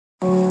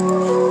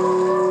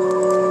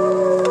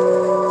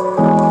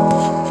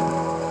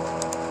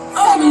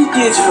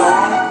This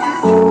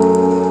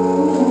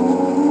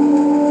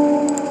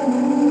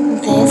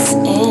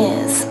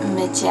is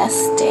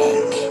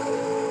majestic.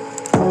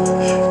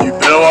 You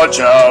better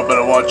watch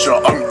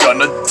out, I'm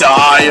gonna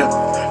die.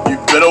 You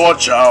better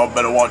watch out,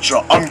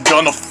 I'm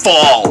gonna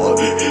fall.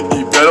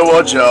 You better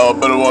watch out,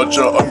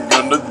 I'm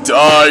gonna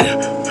die.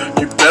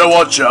 You better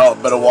watch out,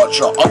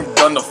 I'm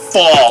gonna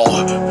fall.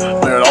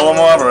 We're all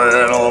my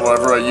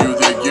brain, you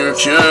think you're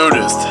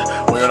cutest.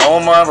 We're all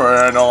my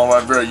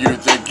brain, you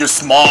think you're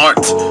smart.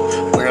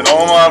 We're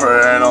all my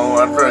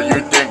brain, you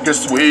think you're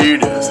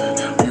sweetest.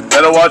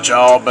 Better watch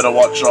out,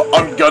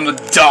 I'm gonna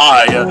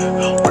die.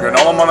 We're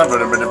gonna all my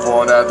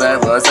before that thing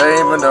was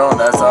even known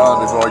that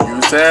song. Before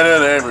you said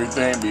it,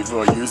 everything,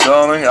 before you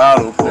told me how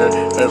to play.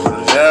 Before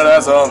you said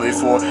that song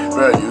before,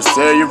 where you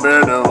say you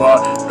better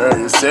watch, where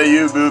you say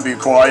you will be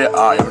quiet.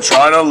 I am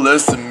trying to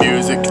listen to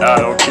music,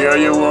 I don't care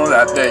you want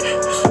that thing.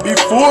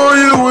 Before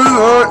you was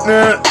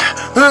hurting it,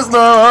 that's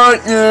not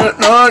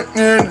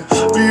hurting.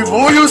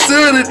 Before you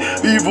said it,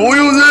 before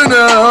you said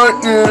that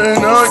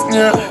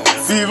hurting.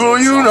 Before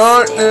you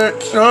not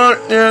it.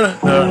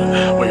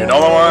 Well, you know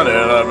the one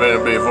that I've been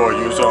before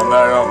you saw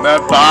that on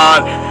that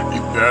pod.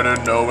 You better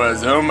know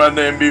as my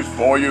name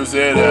before you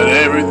say that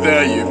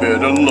everything. You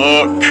better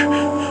look.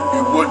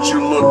 Would you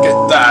look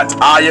at that?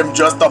 I am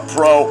just a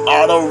pro.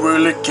 I don't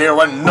really care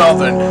about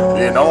nothing.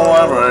 You know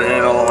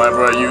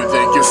whatever you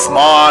think you're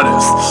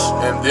smartest.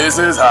 And this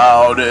is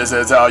how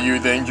you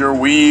think you're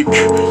weak.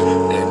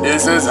 And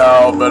this is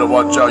how, better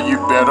watch out, you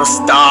better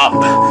stop.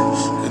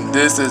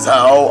 This is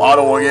how I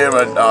don't give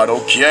a I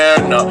don't care.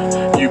 No.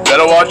 You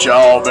better watch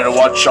out,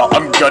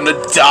 I'm gonna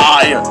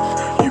die.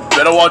 You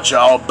better watch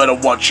out,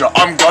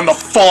 I'm gonna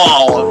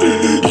fall.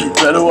 You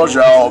better watch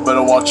out,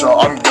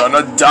 I'm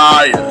gonna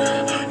die.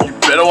 You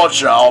better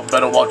watch out,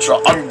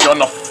 I'm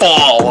gonna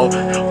fall.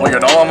 Well, you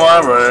know I'm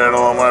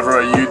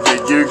ever, you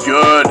think you're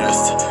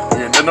goodest.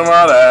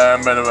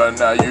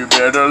 Now you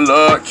better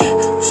look.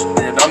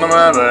 You don't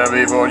remember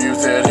before you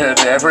said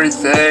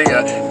everything.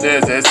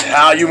 This is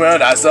how you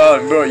went. I saw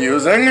him, bro. You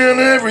singing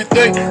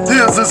everything.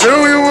 This is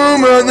how you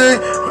want my thing.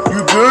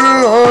 You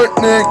better heart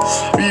neck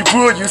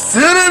before you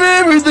said it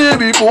everything.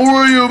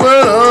 Before you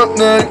better up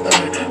neck.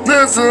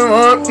 That's a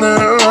heart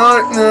neck.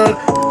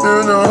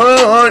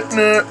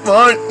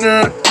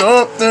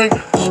 Nothing.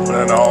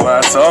 And all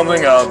that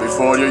something else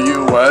before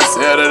you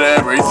said it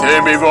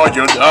everything before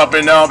you up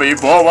and down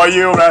before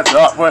you met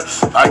up with.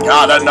 I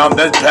gotta know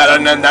this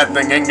better than that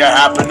thing ain't gonna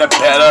happen to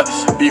better.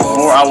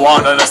 Before I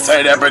wanted to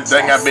say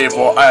everything and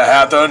before I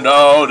had to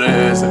know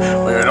this.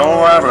 You know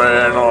my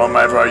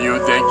friend, you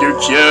think you're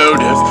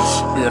cutest.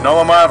 You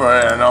know my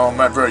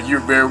friend, you're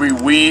very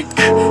weak.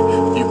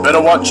 You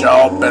better watch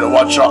out,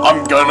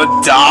 I'm gonna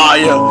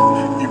die.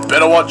 You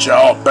better watch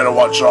out,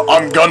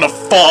 I'm gonna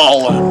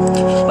fall.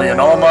 Well, you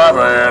know my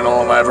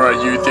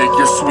friend, you think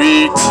you're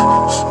sweet.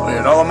 Well,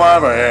 you know my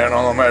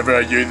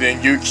friend, you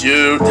think you're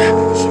cute.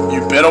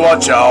 You better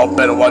watch out,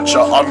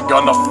 I'm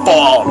gonna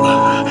fall.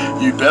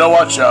 You better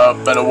watch out,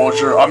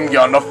 I'm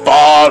gonna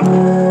fall.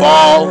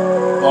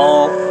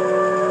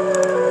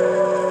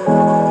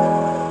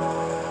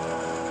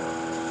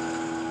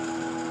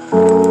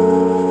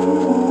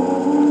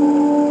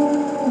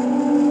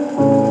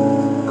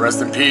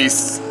 Rest in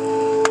peace.